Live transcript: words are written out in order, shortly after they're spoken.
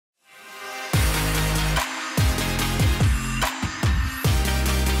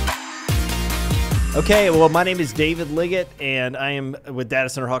Okay, well, my name is David Liggett, and I am with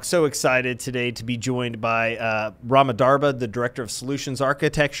datacenterHawk. So excited today to be joined by Rama Darbha, the Director of Solutions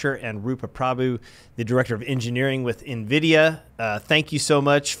Architecture, and Roopa Prabhu, the Director of Engineering with NVIDIA. Thank you so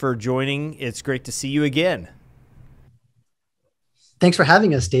much for joining. It's great to see you again. Thanks for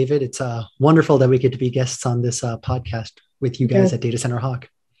having us, David. It's wonderful that we get to be guests on this podcast with you guys at datacenterHawk.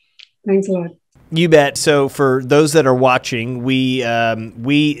 Thanks a lot. You bet. So for those that are watching,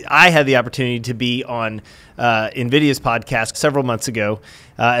 I had the opportunity to be on NVIDIA's podcast several months ago,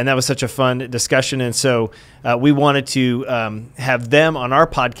 and that was such a fun discussion. And so we wanted to have them on our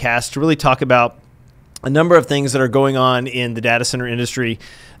podcast to really talk about a number of things that are going on in the data center industry.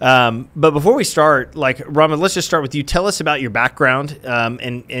 But before we start, Rama, let's just start with you. Tell us about your background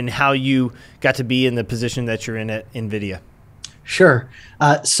and how you got to be in the position that you're in at NVIDIA. Sure.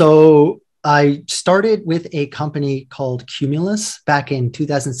 So I started with a company called Cumulus back in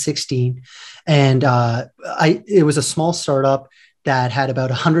 2016, and it was a small startup that had about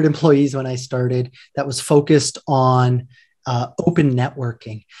 100 employees when I started, that was focused on open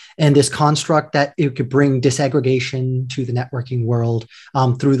networking and this construct that it could bring disaggregation to the networking world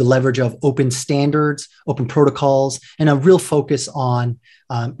through the leverage of open standards, open protocols, and a real focus on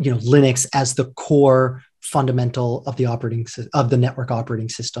Linux as the core fundamental of the network operating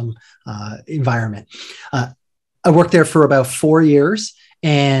system environment. I worked there for about 4 years,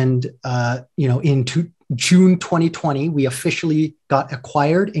 and in June 2020, we officially got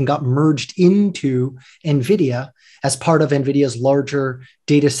acquired and got merged into NVIDIA as part of NVIDIA's larger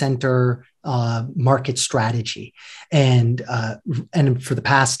data center market strategy. And for the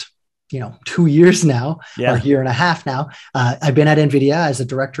past 2 years now, or a year and a half now, I've been at NVIDIA as a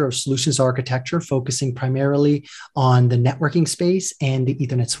Director of Solutions Architecture, focusing primarily on the networking space and the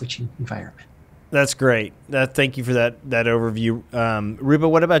Ethernet switching environment. That's great. Thank you for that overview. Roopa,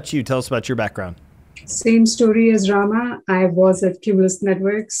 what about you? Tell us about your background. Same story as Rama. I was at Cumulus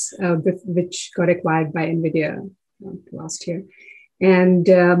Networks, which got acquired by NVIDIA last year. And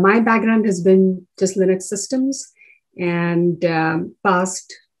my background has been just Linux systems, and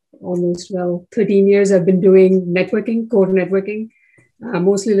past almost 13 years I've been doing networking, core networking,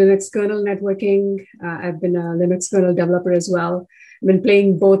 mostly Linux kernel networking. I've been a Linux kernel developer as well. I've been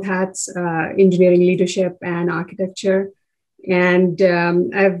playing both hats, engineering leadership and architecture. And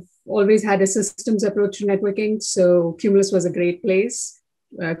I've always had a systems approach to networking. So Cumulus was a great place.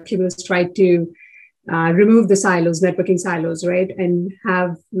 Cumulus tried to remove the silos, networking silos, right? And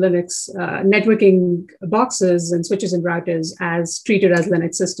have Linux networking boxes and switches and routers as treated as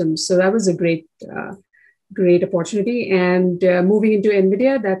Linux systems. So that was a great opportunity. And moving into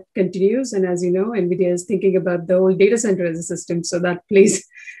NVIDIA, that continues. And as you know, NVIDIA is thinking about the whole data center as a system. So that plays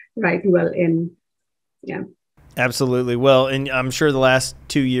right well in, yeah. Absolutely. Well, and I'm sure the last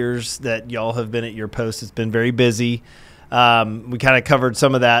 2 years that y'all have been at your post, it's been very busy. We kind of covered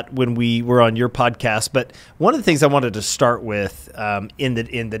some of that when we were on your podcast, but one of the things I wanted to start with in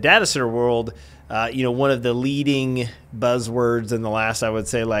the data center world, one of the leading buzzwords in the last, I would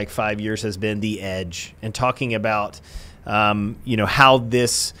say, 5 years has been the edge, and talking about how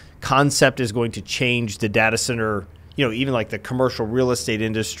this concept is going to change the data center, even the commercial real estate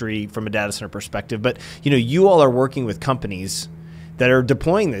industry from a data center perspective. But you all are working with companies that are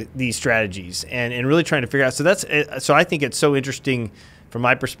deploying these strategies and really trying to figure out. So I think it's so interesting from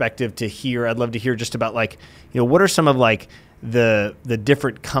my perspective to hear. I'd love to hear just about what are some of the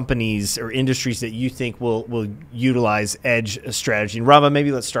different companies or industries that you think will utilize edge strategy. And Rama,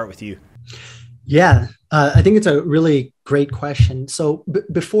 maybe let's start with you. Yeah, I think it's a really great question. So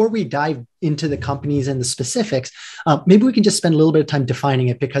before we dive into the companies and the specifics, maybe we can just spend a little bit of time defining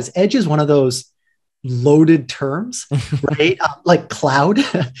it, because edge is one of those loaded terms, right? Like cloud,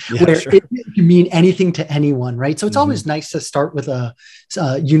 where sure, it can mean anything to anyone, right? So it's always nice to start with a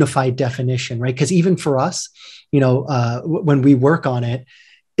unified definition, right? Because even for us, when we work on it,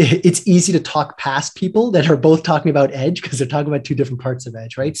 it's easy to talk past people that are both talking about edge, because they're talking about two different parts of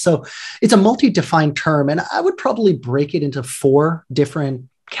edge, right? So it's a multi-defined term, and I would probably break it into 4 different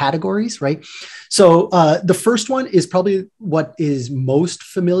categories, right? So the first one is probably what is most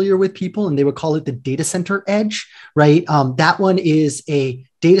familiar with people, and they would call it the data center edge, right? That one is a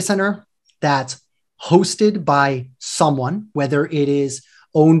data center that's hosted by someone, whether it is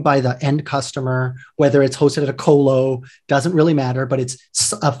owned by the end customer, whether it's hosted at a colo, doesn't really matter, but it's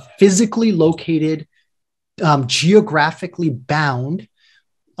a physically located, geographically bound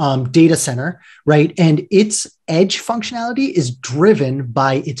data center, right? And its edge functionality is driven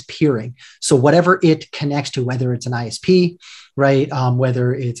by its peering. So whatever it connects to, whether it's an ISP, right?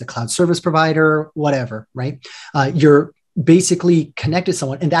 Whether it's a cloud service provider, whatever, right? You're basically connected to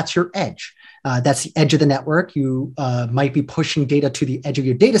someone, and that's your edge. That's the edge of the network. You might be pushing data to the edge of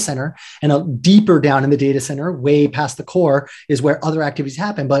your data center, and deeper down in the data center, way past the core, is where other activities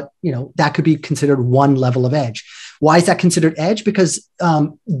happen. But that could be considered one level of edge. Why is that considered edge? Because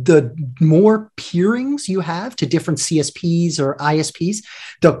the more peerings you have to different CSPs or ISPs,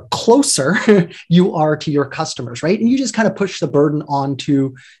 the closer you are to your customers, right? And you just kind of push the burden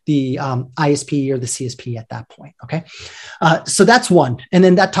onto the ISP or the CSP at that point, okay? So that's one. And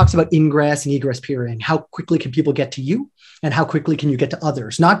then that talks about ingress and egress peering. How quickly can people get to you? And how quickly can you get to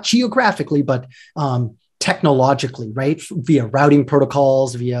others? Not geographically, but technologically, right? Via routing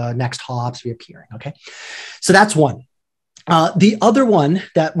protocols, via next hops, via peering, okay? So that's one. The other one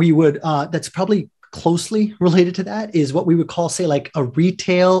that we would, that's probably closely related to that, is what we would call, say, like a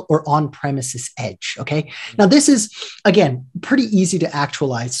retail or on-premises edge, okay? Now, this is, again, pretty easy to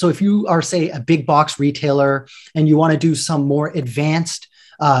actualize. So if you are, say, a big box retailer and you want to do some more advanced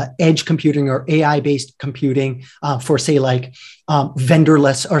edge computing or AI-based computing for, say, like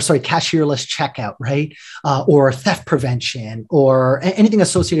cashierless checkout, right? Or theft prevention, or anything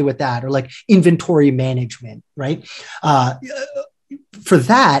associated with that, or like inventory management, right? For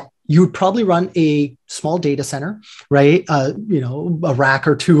that, you would probably run a small data center, right? A rack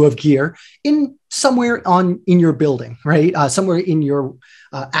or two of gear somewhere in your building, right? Somewhere in your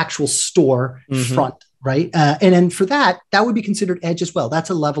actual store front. Right. And then for that would be considered edge as well. That's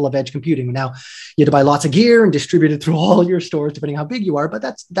a level of edge computing. Now, you have to buy lots of gear and distribute it through all your stores, depending how big you are, but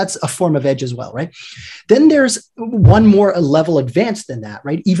that's a form of edge as well, right? Then there's one more level advanced than that,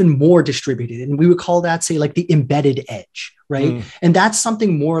 right? Even more distributed. And we would call that, say, like the embedded edge, right? And that's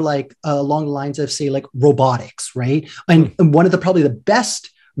something more like along the lines of, say, like robotics, right? And one of probably the best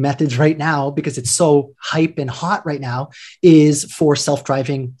methods right now, because it's so hype and hot right now, is for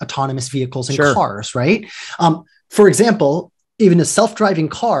self-driving autonomous vehicles and cars, right? For example, even a self-driving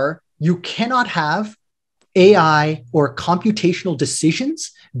car, you cannot have AI or computational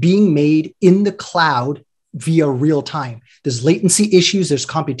decisions being made in the cloud via real time. There's latency issues, there's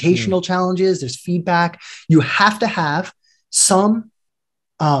computational challenges, there's feedback. You have to have some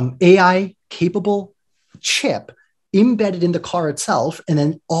AI capable chip embedded in the car itself, and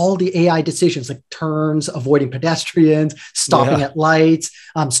then all the AI decisions like turns, avoiding pedestrians, stopping at lights,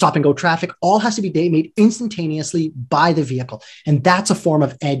 stop and go traffic, all has to be made instantaneously by the vehicle. And that's a form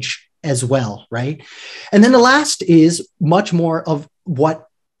of edge as well, right? And then the last is much more of what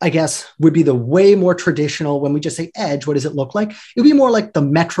I guess would be the way more traditional. When we just say edge, what does it look like? It would be more like the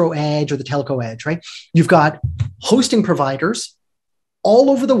metro edge or the telco edge, right? You've got hosting providers all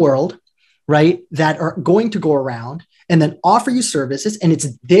over the world, right, that are going to go around and then offer you services. And it's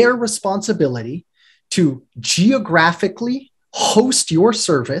their responsibility to geographically host your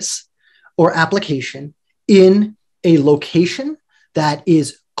service or application in a location that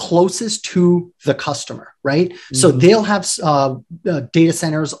is closest to the customer, right? So they'll have data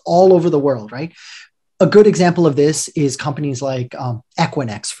centers all over the world, right? A good example of this is companies like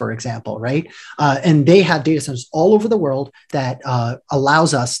Equinix, for example, right? And they have data centers all over the world that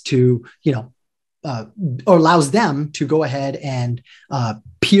allows us to, or allows them to go ahead and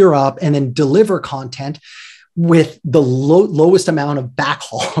peer up and then deliver content with the lowest amount of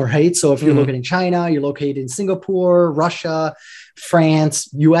backhaul, right? So if you're located in China, you're located in Singapore, Russia, France,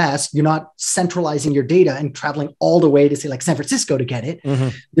 US, you're not centralizing your data and traveling all the way to, say, like San Francisco to get it.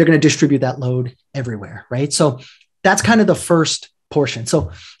 They're going to distribute that load everywhere, right? So that's kind of the first portion.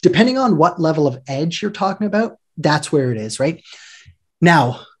 So depending on what level of edge you're talking about, that's where it is, right?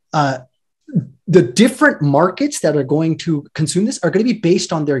 Now, the different markets that are going to consume this are going to be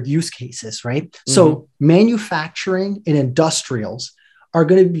based on their use cases, right? So manufacturing and industrials are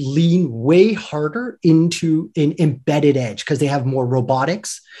going to lean way harder into an embedded edge because they have more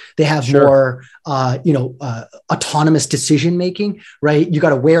robotics, they have more, autonomous decision making, right? You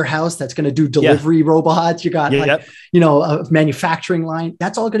got a warehouse that's going to do delivery robots. You got a manufacturing line.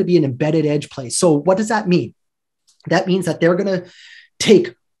 That's all going to be an embedded edge place. So what does that mean? That means that they're going to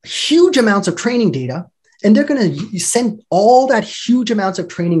take huge amounts of training data, and they're going to send all that huge amounts of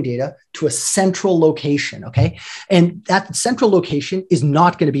training data to a central location, okay? And that central location is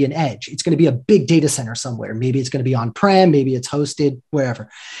not going to be an edge. It's going to be a big data center somewhere. Maybe it's going to be on-prem, maybe it's hosted,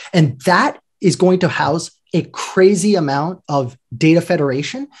 wherever. And that is going to house a crazy amount of data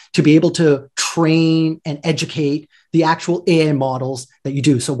federation to be able to train and educate the actual AI models that you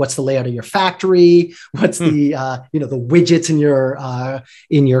do. So what's the layout of your factory? What's the, the widgets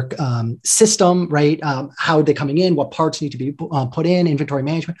in your system, right? How are they coming in? What parts need to be put in, inventory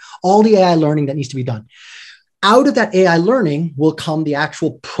management, all the AI learning that needs to be done. out of that AI learning will come the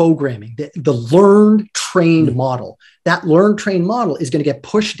actual programming, the learned trained model. That learned trained model is going to get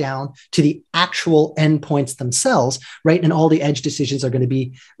pushed down to the actual endpoints themselves, right? And all the edge decisions are going to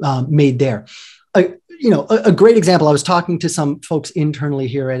be made there. A great example, I was talking to some folks internally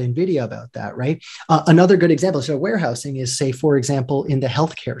here at NVIDIA about that, right? Another good example, so warehousing is, say, for example, in the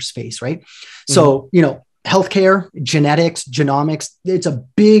healthcare space, right? So, healthcare, genetics, genomics, it's a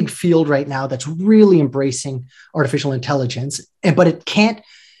big field right now that's really embracing artificial intelligence, but it can't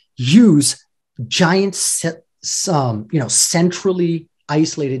use giant, centrally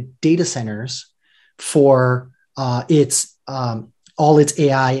isolated data centers for all its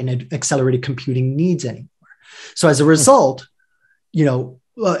AI and accelerated computing needs anymore. So as a result,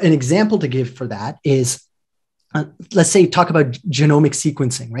 an example to give for that is, let's say, talk about genomic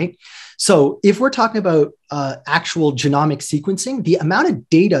sequencing, right? So if we're talking about actual genomic sequencing, the amount of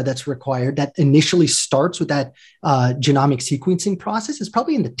data that's required that initially starts with that genomic sequencing process is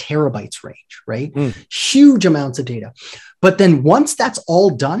probably in the terabytes range, right? Huge amounts of data. But then once that's all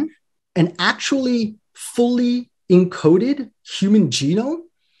done, an actually fully encoded human genome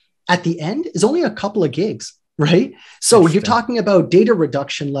at the end is only a couple of gigs. Right. So you're talking about data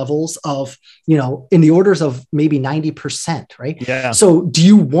reduction levels of, in the orders of maybe 90%. Right. Yeah. So do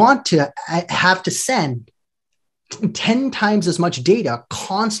you want to have to send 10 times as much data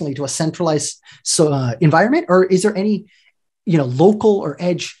constantly to a centralized environment? Or is there any, local or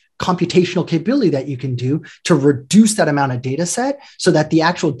edge computational capability that you can do to reduce that amount of data set so that the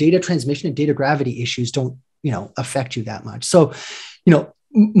actual data transmission and data gravity issues don't, affect you that much? So,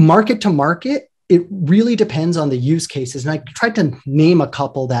 market to market, it really depends on the use cases. And I tried to name a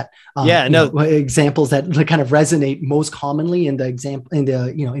couple that, examples that kind of resonate most commonly in the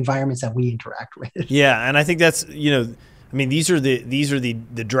environments that we interact with. Yeah. And I think that's, these are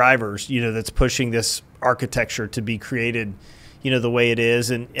the drivers, that's pushing this architecture to be created, the way it is.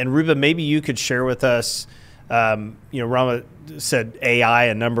 And Roopa, maybe you could share with us, Rama said AI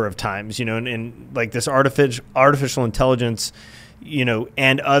a number of times, and like this artificial intelligence,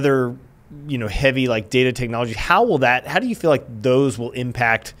 and other, heavy like data technology. How do you feel like those will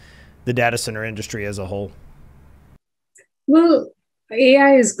impact the data center industry as a whole? Well,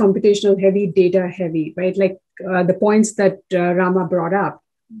 AI is computational heavy, data heavy, right? Like the points that Rama brought up.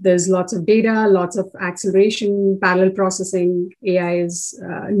 There's lots of data, lots of acceleration, parallel processing. AI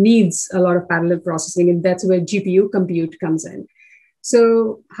needs a lot of parallel processing, and that's where GPU compute comes in.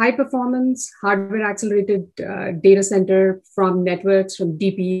 So high performance, hardware accelerated data center, from networks, from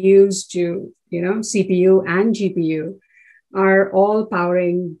DPUs to CPU and GPU, are all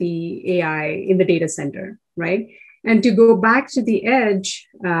powering the AI in the data center, right? And to go back to the edge,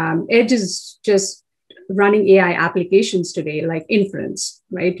 edge is just running AI applications today, like inference,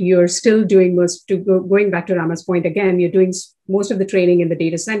 right? You're still doing going back to Rama's point again, you're doing most of the training in the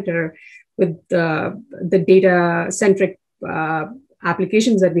data center with the data-centric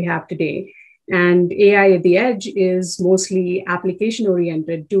applications that we have today. And AI at the edge is mostly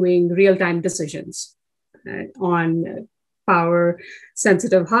application-oriented, doing real-time decisions on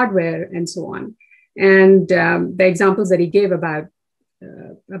power-sensitive hardware and so on. And the examples that he gave about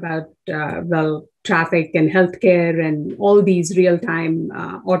traffic and healthcare and all these real-time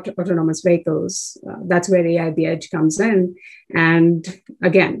autonomous vehicles, that's where AI at the edge comes in. And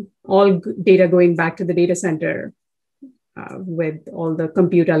again, all data going back to the data center with all the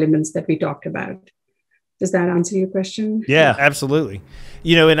compute elements that we talked about. Does that answer your question? Yeah, absolutely.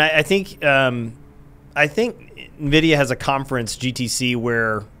 And I think NVIDIA has a conference, GTC,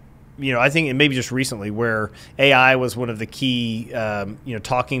 where I think, and maybe just recently, where AI was one of the key,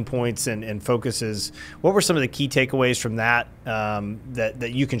 talking points and focuses. What were some of the key takeaways from that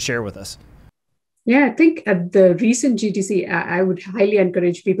that you can share with us? Yeah, I think at the recent GTC, I would highly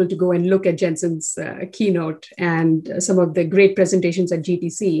encourage people to go and look at Jensen's keynote and some of the great presentations at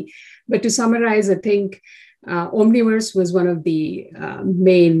GTC. But to summarize, I think Omniverse was one of the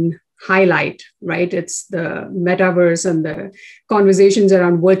main highlight, right? It's the metaverse and the conversations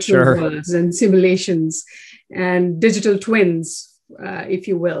around virtual worlds and simulations and digital twins, if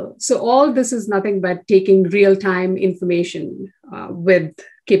you will. So all this is nothing but taking real-time information with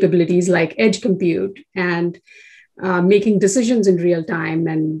capabilities like edge compute and making decisions in real time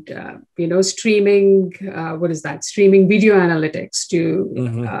and, streaming, streaming video analytics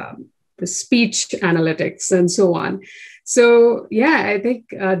to the speech analytics and so on. So, yeah, I think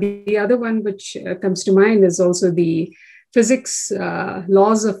the other one which comes to mind is also the physics,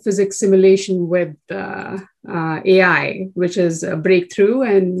 laws of physics simulation with AI, which is a breakthrough.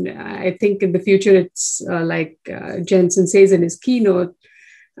 And I think in the future, it's like Jensen says in his keynote,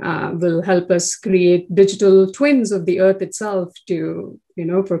 will help us create digital twins of the Earth itself to,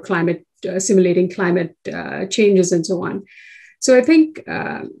 for climate, simulating climate changes and so on. So I think,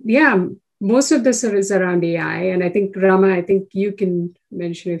 most of this is around AI. And I think, Rama, I think you can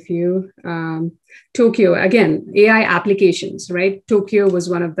mention a few. Tokyo, again, AI applications, right? Tokyo was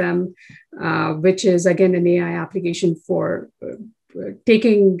one of them, which is, again, an AI application for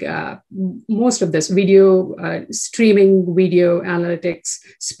taking most of this video, streaming video analytics,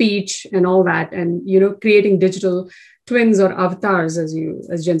 speech, and all that, and creating digital twins or avatars, as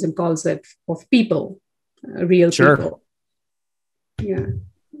Jensen calls it, of people, real people.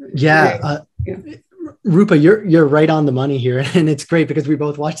 Yeah. Roopa, you're right on the money here, and it's great because we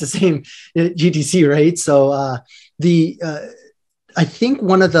both watch the same GTC, right? So I think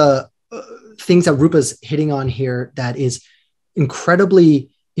one of the things that Roopa's hitting on here that is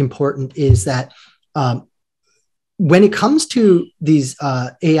incredibly important is that when it comes to these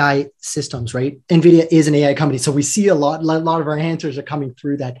AI systems, right? NVIDIA is an AI company, so we see a lot of our answers are coming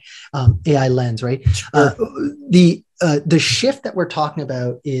through that AI lens, right? Sure. The shift that we're talking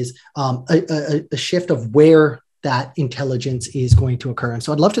about is a shift of where that intelligence is going to occur. And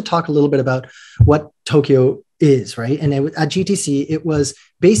so I'd love to talk a little bit about what Tokyo is, right? And at GTC, it was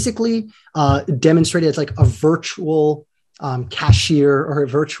basically demonstrated as like a virtual cashier or a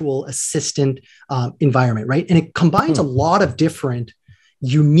virtual assistant environment, right? And it combines a lot of different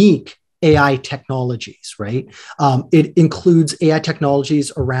unique AI technologies, right? It includes AI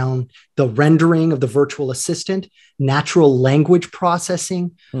technologies around the rendering of the virtual assistant, natural language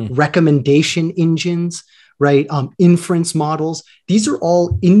processing, recommendation engines, right? Inference models. These are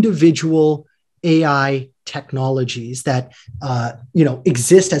all individual AI technologies that,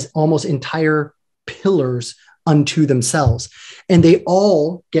 exist as almost entire pillars unto themselves. And they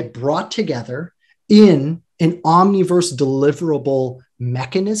all get brought together in an omniverse deliverable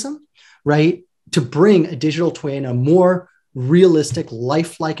mechanism, right? To bring a digital twin, a more realistic,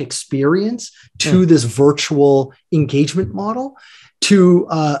 lifelike experience to this virtual engagement model to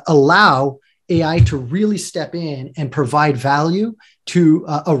allow AI to really step in and provide value to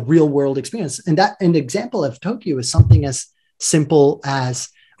a real world experience. And an example of Tokyo is something as simple as,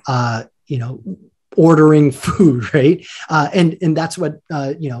 ordering food, right? And that's what,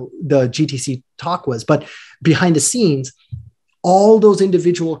 the GTC talk was. But behind the scenes, all those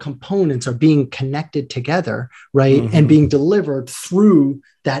individual components are being connected together, right? And being delivered through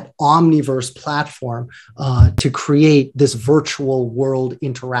that omniverse platform to create this virtual world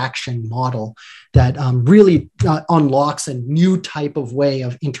interaction model that really unlocks a new type of way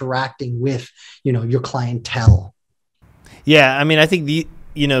of interacting with, your clientele. Yeah, I mean, I think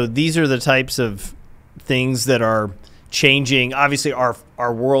these are the types of things that are changing, obviously,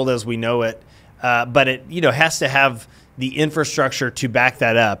 our world as we know it, but it has to have the infrastructure to back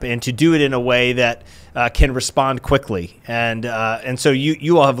that up and to do it in a way that can respond quickly. And so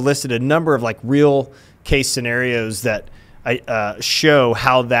you all have listed a number of like real case scenarios that show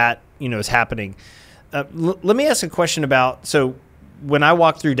how that is happening. Let me ask a question about, so when I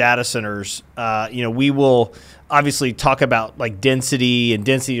walk through data centers, we will obviously talk about like density and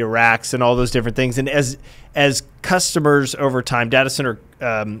density to racks and all those different things. And as customers over time, data center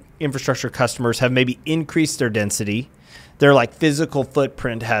infrastructure customers have maybe increased their density, their like physical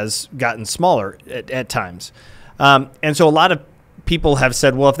footprint has gotten smaller at times. And so a lot of people have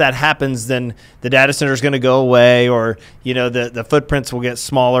said, well, if that happens, then the data center is going to go away, or, the footprints will get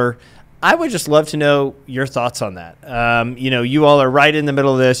smaller. I would just love to know your thoughts on that. You all are right in the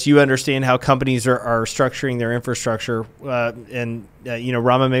middle of this. You understand how companies are structuring their infrastructure.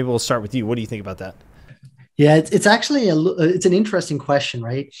 Rama, maybe we'll start with you. What do you think about that? Yeah, it's actually it's an interesting question,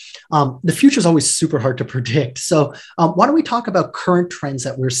 right? The future is always super hard to predict. So why don't we talk about current trends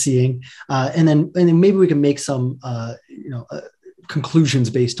that we're seeing, and then maybe we can make some conclusions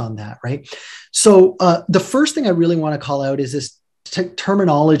based on that, right? So the first thing I really want to call out is this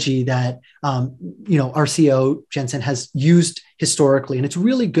terminology that our CEO Jensen has used historically, and it's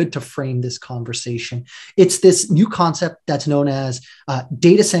really good to frame this conversation. It's this new concept that's known as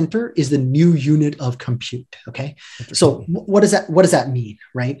data center is the new unit of compute. Okay, so what does that mean,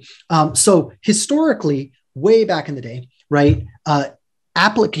 right? So historically, way back in the day, right?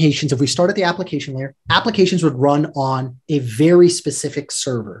 Applications, if we start at the application layer, applications would run on a very specific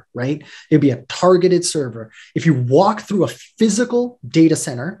server, right? It'd be a targeted server. If you walk through a physical data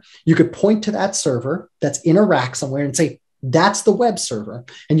center, you could point to that server that's in a rack somewhere and say, that's the web server.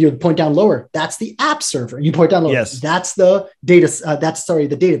 And you'd point down lower, that's the app server. You point down lower, yes, that's the the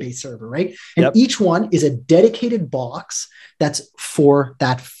database server, right? And each one is a dedicated box that's for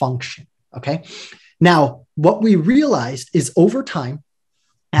that function, okay? Now, what we realized is over time,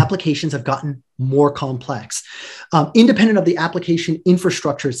 applications have gotten more complex. Independent of the application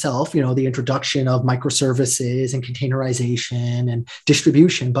infrastructure itself, the introduction of microservices and containerization and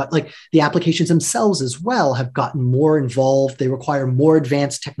distribution, but like the applications themselves as well have gotten more involved. They require more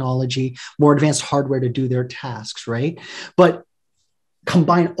advanced technology, more advanced hardware to do their tasks, right? But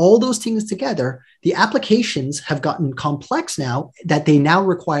combine all those things together, the applications have gotten complex now that they now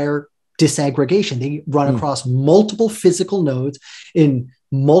require disaggregation. They run across multiple physical nodes in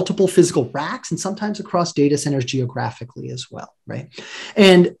multiple physical racks and sometimes across data centers geographically as well, right?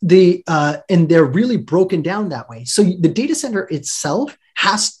 And they're really broken down that way. So the data center itself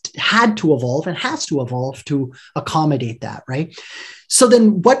had to evolve and has to evolve to accommodate that, right? So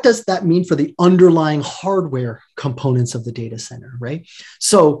then what does that mean for the underlying hardware components of the data center, right?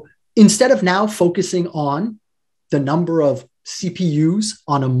 So instead of now focusing on the number of CPUs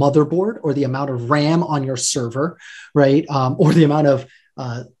on a motherboard or the amount of RAM on your server, right? Or the amount of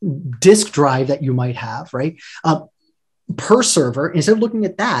disk drive that you might have, right? Per server, instead of looking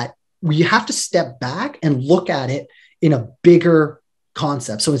at that, we have to step back and look at it in a bigger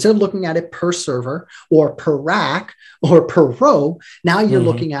concept. So instead of looking at it per server or per rack or per row, now you're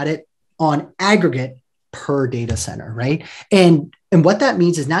looking at it on aggregate per data center, right? And what that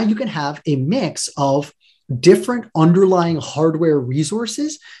means is now you can have a mix of different underlying hardware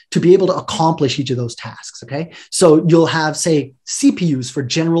resources to be able to accomplish each of those tasks, okay? So you'll have, say, CPUs for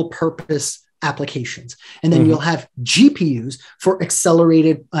general purpose applications, and then you'll have GPUs for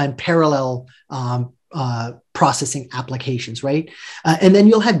accelerated and parallel processing applications, right? And then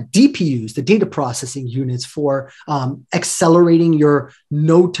you'll have DPUs, the data processing units for accelerating your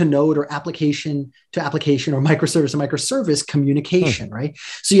node to node or application to application or microservice to microservice communication, right?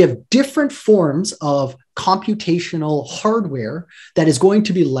 So you have different forms of computational hardware that is going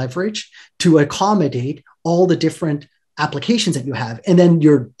to be leveraged to accommodate all the different applications that you have. And then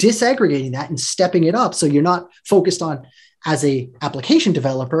you're disaggregating that and stepping it up. So you're not focused on, as a application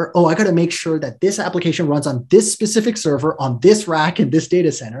developer, I got to make sure that this application runs on this specific server, on this rack in this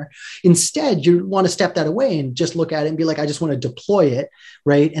data center. Instead, you want to step that away and just look at it and be like, I just want to deploy it,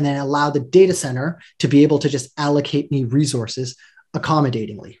 right? And then allow the data center to be able to just allocate me resources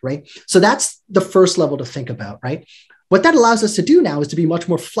accommodatingly, right? So that's the first level to think about, right? What that allows us to do now is to be much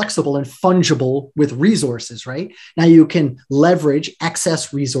more flexible and fungible with resources, right? Now you can leverage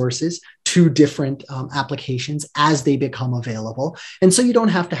excess resources to different applications as they become available. And so you don't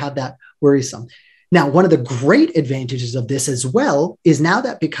have to have that worrisome. Now, one of the great advantages of this as well is now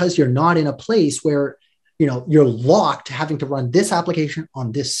that because you're not in a place where you're locked to having to run this application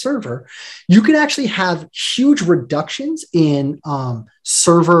on this server, you can actually have huge reductions in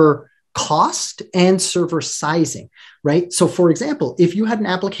server cost and server sizing, right? So for example, if you had an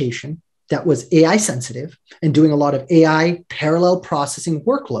application that was AI sensitive and doing a lot of AI parallel processing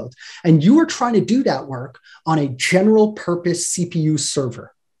workloads, and you were trying to do that work on a general purpose CPU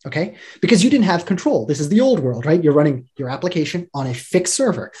server, okay? Because you didn't have control. This is the old world, right? You're running your application on a fixed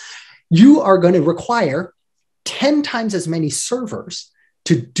server. You are going to require 10 times as many servers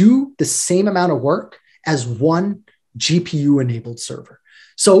to do the same amount of work as one GPU-enabled server.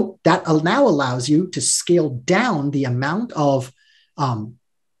 So that now allows you to scale down the amount of,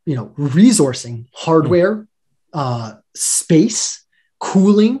 resourcing, hardware, space,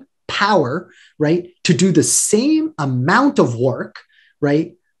 cooling, power, right, to do the same amount of work,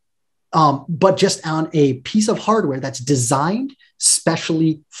 right, but just on a piece of hardware that's designed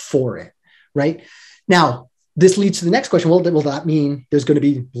specially for it, right? Now, this leads to the next question. Well, will that mean there's going to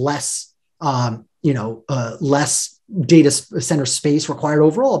be less, less data center space required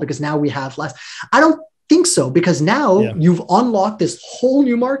overall because now we have less? I don't think so, because now you've unlocked this whole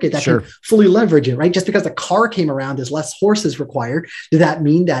new market that can fully leverage it, right? Just because the car came around, there's less horses required. Did that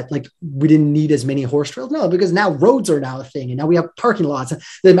mean that we didn't need as many horse trails? No, because now roads are now a thing, and now we have parking lots, and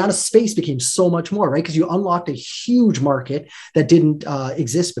the amount of space became so much more, right? Because you unlocked a huge market that didn't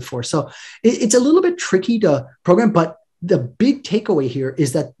exist before. So it's a little bit tricky to program, but the big takeaway here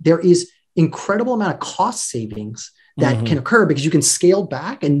is that there is incredible amount of cost savings that can occur because you can scale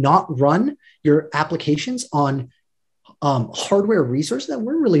back and not run your applications on hardware resources that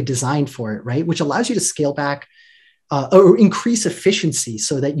weren't really designed for it, right? Which allows you to scale back or increase efficiency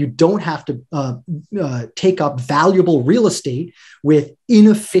so that you don't have to take up valuable real estate with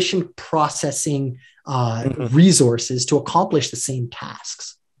inefficient processing resources to accomplish the same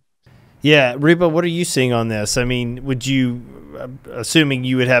tasks. Yeah, Roopa, what are you seeing on this? I mean, would you, assuming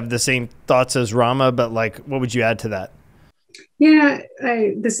you would have the same thoughts as Rama, but what would you add to that? Yeah,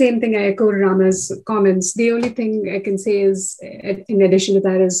 the same thing. I echo Rama's comments. The only thing I can say is, in addition to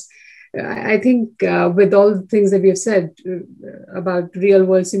that, is I think with all the things that we have said about real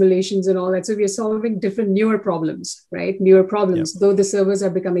world simulations and all that, so we are solving different newer problems, right? Newer problems. Yep. Though the servers are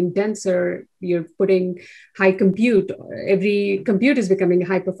becoming denser, you're putting high compute. Every compute is becoming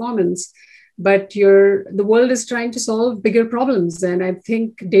high performance, but the world is trying to solve bigger problems. And I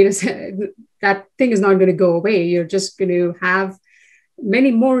think that thing is not going to go away. You're just going to have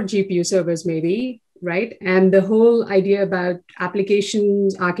many more GPU servers, maybe. Right. And the whole idea about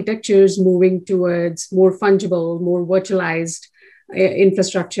applications, architectures moving towards more fungible, more virtualized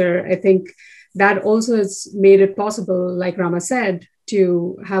infrastructure, I think that also has made it possible, like Rama said,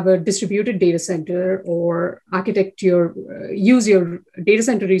 to have a distributed data center or use your data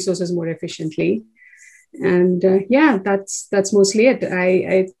center resources more efficiently. And that's mostly it.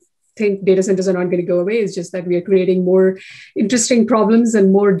 I think data centers are not going to go away. It's just that we are creating more interesting problems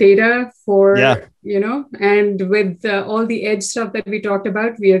and more data for, and with all the edge stuff that we talked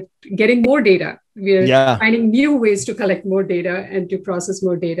about, we are getting more data. We are finding new ways to collect more data and to process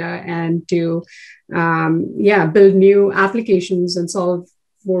more data and to, build new applications and solve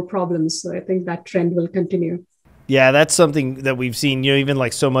more problems. So I think that trend will continue. Yeah, that's something that we've seen, even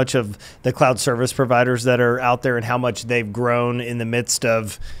like so much of the cloud service providers that are out there and how much they've grown in the midst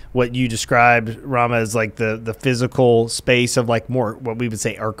of what you described, Rama, as like the physical space of like more what we would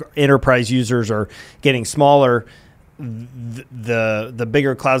say our enterprise users are getting smaller. The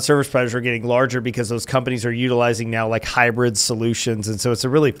bigger cloud service providers are getting larger because those companies are utilizing now like hybrid solutions. And so it's a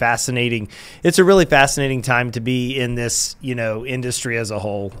really fascinating time to be in this, industry as a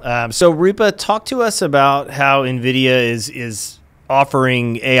whole. So Roopa, talk to us about how NVIDIA is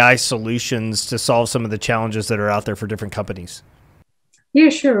offering AI solutions to solve some of the challenges that are out there for different companies. Yeah,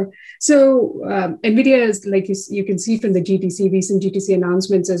 sure. So NVIDIA is, like you can see from the recent GTC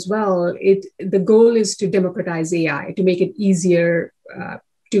announcements as well, the goal is to democratize AI, to make it easier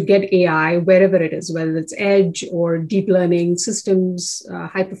to get AI wherever it is, whether it's edge or deep learning systems,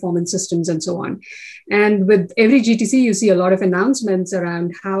 high performance systems, and so on. And with every GTC, you see a lot of announcements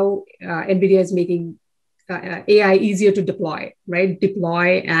around how NVIDIA is making AI easier to deploy, right?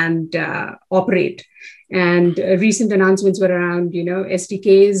 Deploy and operate. And recent announcements were around,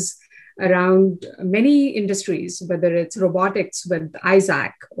 SDKs around many industries, whether it's robotics with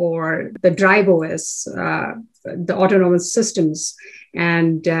Isaac or the Drive OS, the autonomous systems,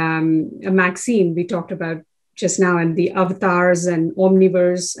 and Maxine we talked about just now, and the avatars and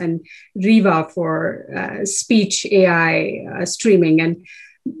Omniverse and Riva for speech AI streaming. And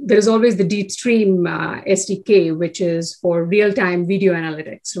there is always the DeepStream SDK, which is for real-time video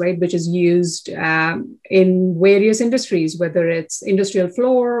analytics, right? Which is used in various industries, whether it's industrial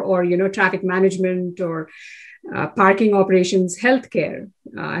floor or, traffic management or parking operations, healthcare.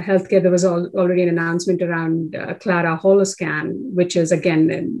 Healthcare, there was already an announcement around Clara Holoscan, which is,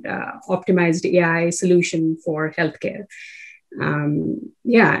 again, an optimized AI solution for healthcare.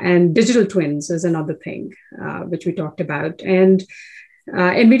 And digital twins is another thing, which we talked about. And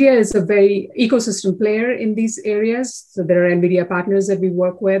NVIDIA is a very ecosystem player in these areas. So there are NVIDIA partners that we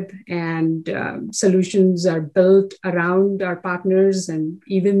work with, and solutions are built around our partners. And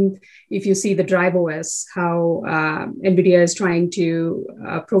even if you see the Drive OS, how NVIDIA is trying to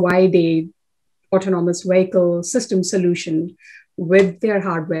provide a autonomous vehicle system solution with their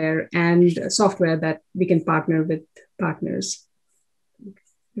hardware and software that we can partner with partners.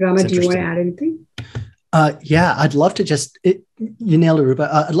 Rama, do you want to add anything? I'd love to you nailed it,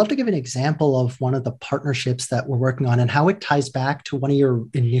 Roopa. I'd love to give an example of one of the partnerships that we're working on and how it ties back to one of your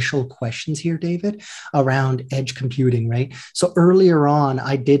initial questions here, David, around edge computing, right? So earlier on,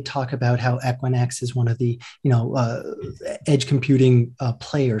 I did talk about how Equinix is one of the, edge computing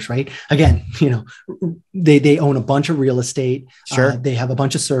players, right? Again, they own a bunch of real estate. Sure. They have a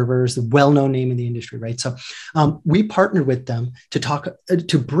bunch of servers, a well-known name in the industry, right? So we partnered with them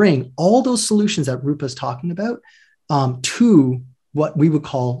to bring all those solutions that Roopa's talking about to what we would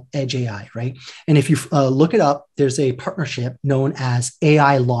call edge AI, right? And if you look it up, there's a partnership known as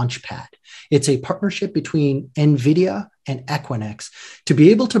AI Launchpad. It's a partnership between NVIDIA and Equinix to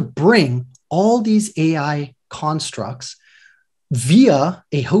be able to bring all these AI constructs via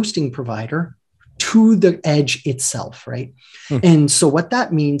a hosting provider to the edge itself, right? And so what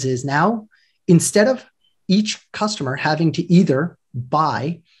that means is now, instead of each customer having to either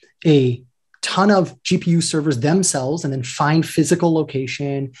buy a ton of GPU servers themselves and then find physical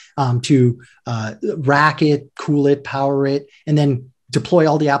location to rack it, cool it, power it, and then deploy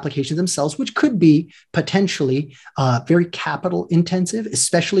all the applications themselves, which could be potentially very capital intensive,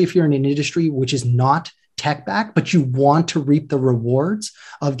 especially if you're in an industry which is not tech backed, but you want to reap the rewards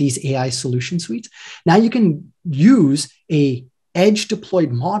of these AI solution suites. Now you can use a edge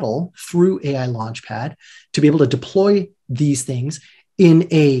deployed model through AI Launchpad to be able to deploy these things in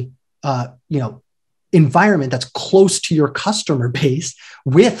a environment that's close to your customer base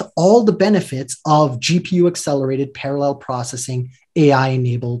with all the benefits of GPU accelerated parallel processing AI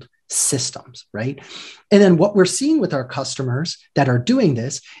enabled systems, right? And then what we're seeing with our customers that are doing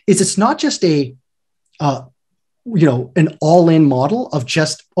this is it's not just an all-in model of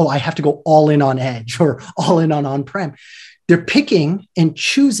just, oh, I have to go all in on edge or all in on on-prem. They're picking and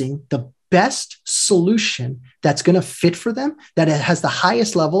choosing the best solution that's going to fit for them, that it has the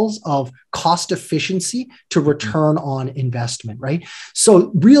highest levels of cost efficiency to return on investment, right?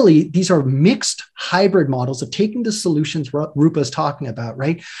 So really, these are mixed hybrid models of taking the solutions Roopa is talking about,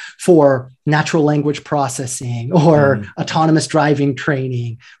 right? For natural language processing or autonomous driving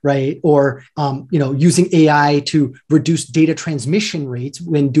training, right? Or, using AI to reduce data transmission rates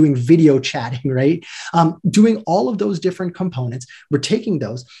when doing video chatting, right? Doing all of those different components, we're taking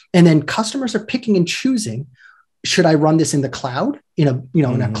those, and then customers are picking and choosing, should I run this in the cloud in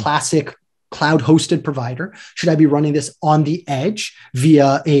a classic cloud hosted provider? Should I be running this on the edge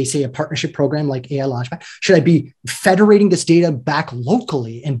via a partnership program like AI Launchpad? Should I be federating this data back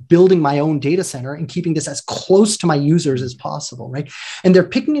locally and building my own data center and keeping this as close to my users as possible, right? And they're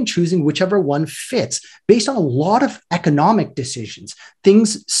picking and choosing whichever one fits based on a lot of economic decisions,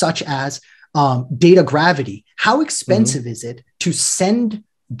 things such as data gravity. How expensive is it to send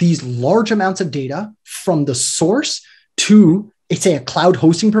these large amounts of data from the source to, say, a cloud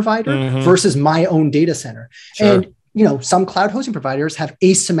hosting provider versus my own data center? Sure. And, some cloud hosting providers have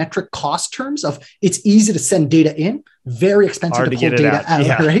asymmetric cost terms of it's easy to send data in, very expensive to pull data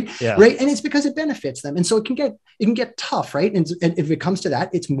out, right? Yeah. Right. And it's because it benefits them. And so it can get tough, right? And if it comes to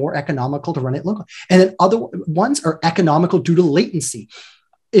that, it's more economical to run it locally. And then other ones are economical due to latency.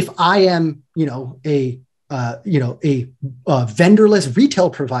 If I am, a vendorless retail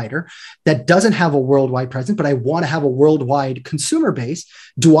provider that doesn't have a worldwide presence, but I want to have a worldwide consumer base,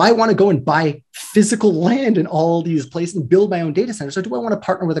 do I want to go and buy physical land in all these places and build my own data centers? Or do I want to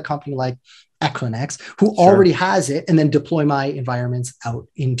partner with a company like Equinix, who already has it, and then deploy my environments out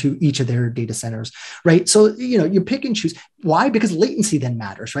into each of their data centers, right? So, you pick and choose. Why? Because latency then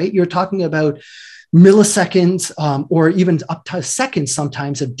matters, right? You're talking about milliseconds or even up to seconds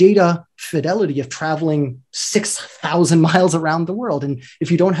sometimes of data fidelity of traveling 6,000 miles around the world. And if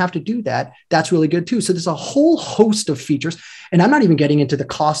you don't have to do that, that's really good too. So there's a whole host of features. And I'm not even getting into the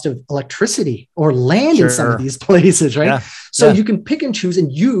cost of electricity or land in some of these places, right? Yeah. So you can pick and choose,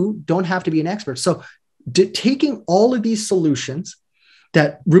 and you don't have to be an expert. So taking all of these solutions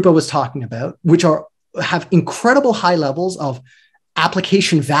that Roopa was talking about, which have incredible high levels of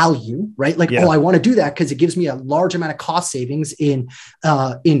application value, right? Like, I want to do that because it gives me a large amount of cost savings in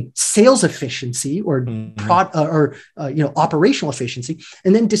sales efficiency or operational efficiency,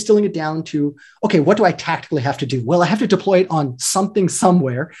 and then distilling it down to, okay, what do I tactically have to do? Well, I have to deploy it on something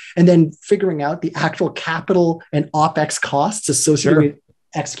somewhere, and then figuring out the actual capital and OpEx costs associated with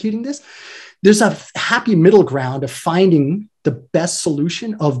executing this. There's a happy middle ground of finding the best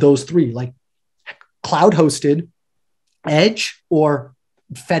solution of those three, like cloud hosted, edge, or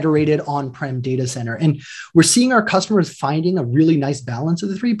federated on-prem data center. And we're seeing our customers finding a really nice balance of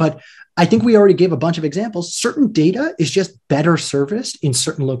the three, but I think we already gave a bunch of examples. Certain data is just better serviced in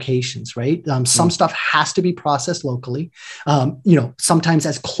certain locations, right? Some stuff has to be processed locally, sometimes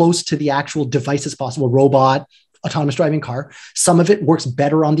as close to the actual device as possible, robot, autonomous driving car. Some of it works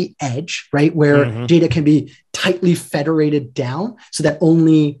better on the edge, right? Where data can be tightly federated down so that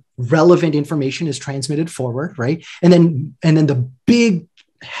only relevant information is transmitted forward, right? And then the big,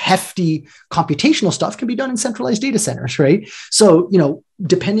 hefty computational stuff can be done in centralized data centers, right? So,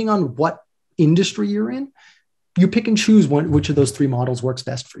 depending on what industry you're in, you pick and choose which of those three models works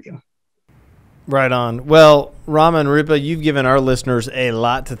best for you. Right on. Well, Rama and Roopa, you've given our listeners a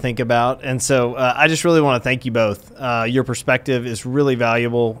lot to think about. And so I just really want to thank you both. Your perspective is really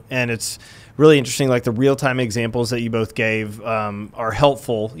valuable, and it's really interesting. Like the real-time examples that you both gave are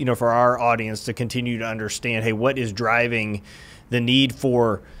helpful, for our audience to continue to understand, hey, what is driving the need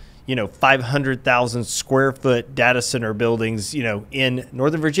for 500,000 square foot data center buildings, in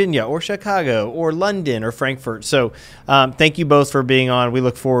Northern Virginia or Chicago or London or Frankfurt. So thank you both for being on. We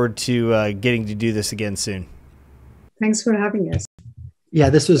look forward to getting to do this again soon. Thanks for having us. Yeah,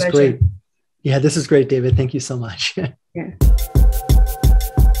 this was great. Yeah, this is great, David. Thank you so much.